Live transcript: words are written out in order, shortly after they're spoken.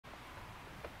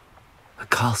A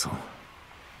castle.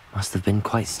 Must have been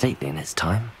quite stately in its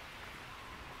time.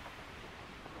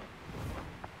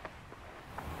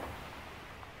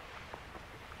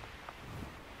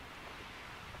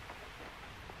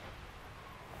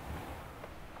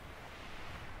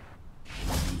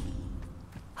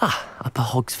 Upper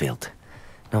Hogsfield.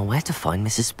 Now where to find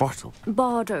Mrs. Sprottle?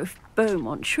 Bardolph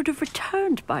Beaumont should have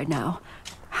returned by now.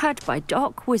 Had by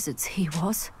dark wizards he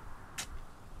was.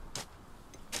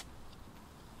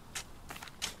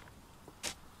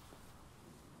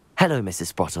 Hello, Mrs.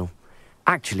 Sprottle.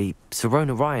 Actually,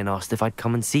 Sirona Ryan asked if I'd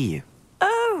come and see you.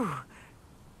 Oh,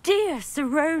 dear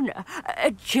Sirona,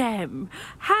 a gem.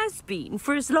 Has been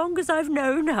for as long as I've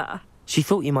known her. She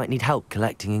thought you might need help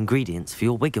collecting ingredients for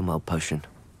your Wiggenweld potion.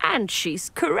 And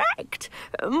she's correct.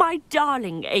 My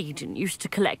darling Aidan used to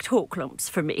collect hawklumps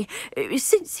for me.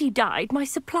 Since he died, my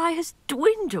supply has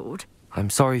dwindled.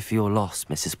 I'm sorry for your loss,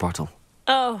 Mrs. Sprottle.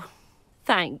 Oh,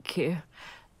 thank you.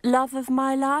 Love of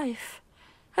my life.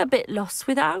 A bit lost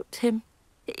without him.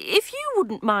 If you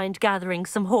wouldn't mind gathering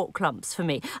some hawklumps for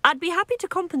me, I'd be happy to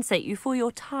compensate you for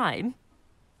your time.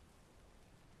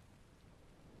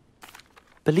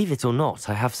 Believe it or not,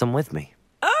 I have some with me.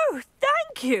 Oh,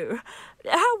 thank you.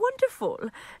 How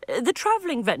wonderful. The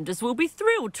travelling vendors will be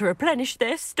thrilled to replenish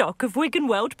their stock of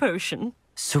Wiggenweld potion.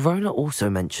 Sirona also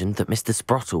mentioned that Mr.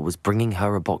 Sprottle was bringing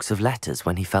her a box of letters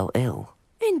when he fell ill.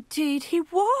 Indeed he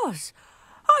was.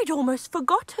 I'd almost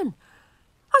forgotten.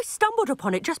 I stumbled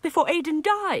upon it just before Aidan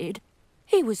died.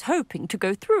 He was hoping to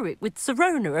go through it with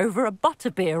Sirona over a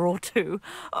butterbeer or two.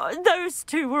 Those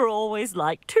two were always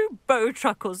like two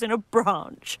bowtruckles in a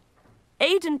branch.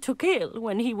 Aidan took ill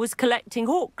when he was collecting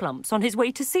hawklumps on his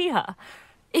way to see her.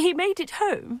 He made it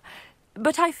home,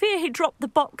 but I fear he dropped the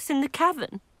box in the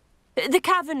cavern. The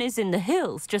cavern is in the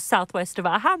hills just southwest of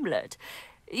our hamlet.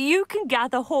 You can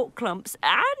gather hawklumps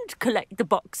and collect the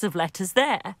box of letters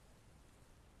there.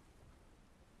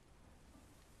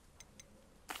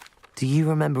 Do you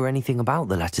remember anything about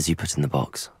the letters you put in the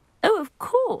box? Oh, of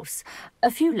course.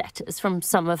 A few letters from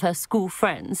some of her school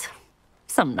friends.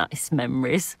 Some nice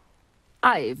memories.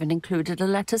 I even included a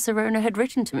letter Sirona had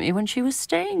written to me when she was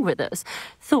staying with us.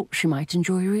 Thought she might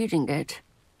enjoy reading it.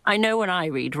 I know when I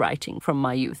read writing from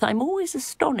my youth, I'm always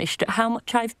astonished at how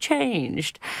much I've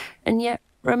changed, and yet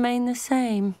remain the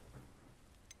same.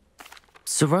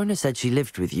 Sirona said she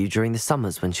lived with you during the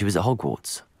summers when she was at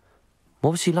Hogwarts.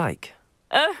 What was she like?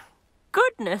 Oh,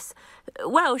 goodness.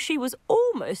 Well, she was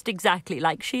almost exactly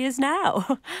like she is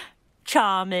now.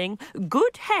 Charming,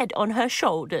 good head on her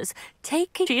shoulders. She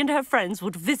and her friends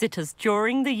would visit us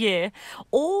during the year,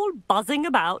 all buzzing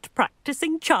about,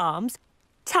 practicing charms.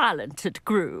 Talented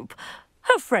group.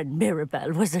 Her friend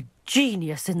Mirabelle was a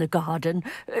genius in the garden.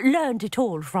 Learned it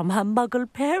all from her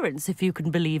muggle parents, if you can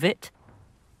believe it.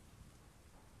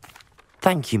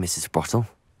 Thank you, Mrs. Sprottle.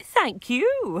 Thank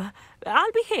you.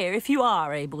 I'll be here if you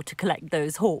are able to collect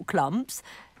those hawklumps.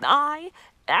 I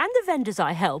and the vendors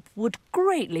I help would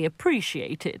greatly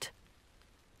appreciate it.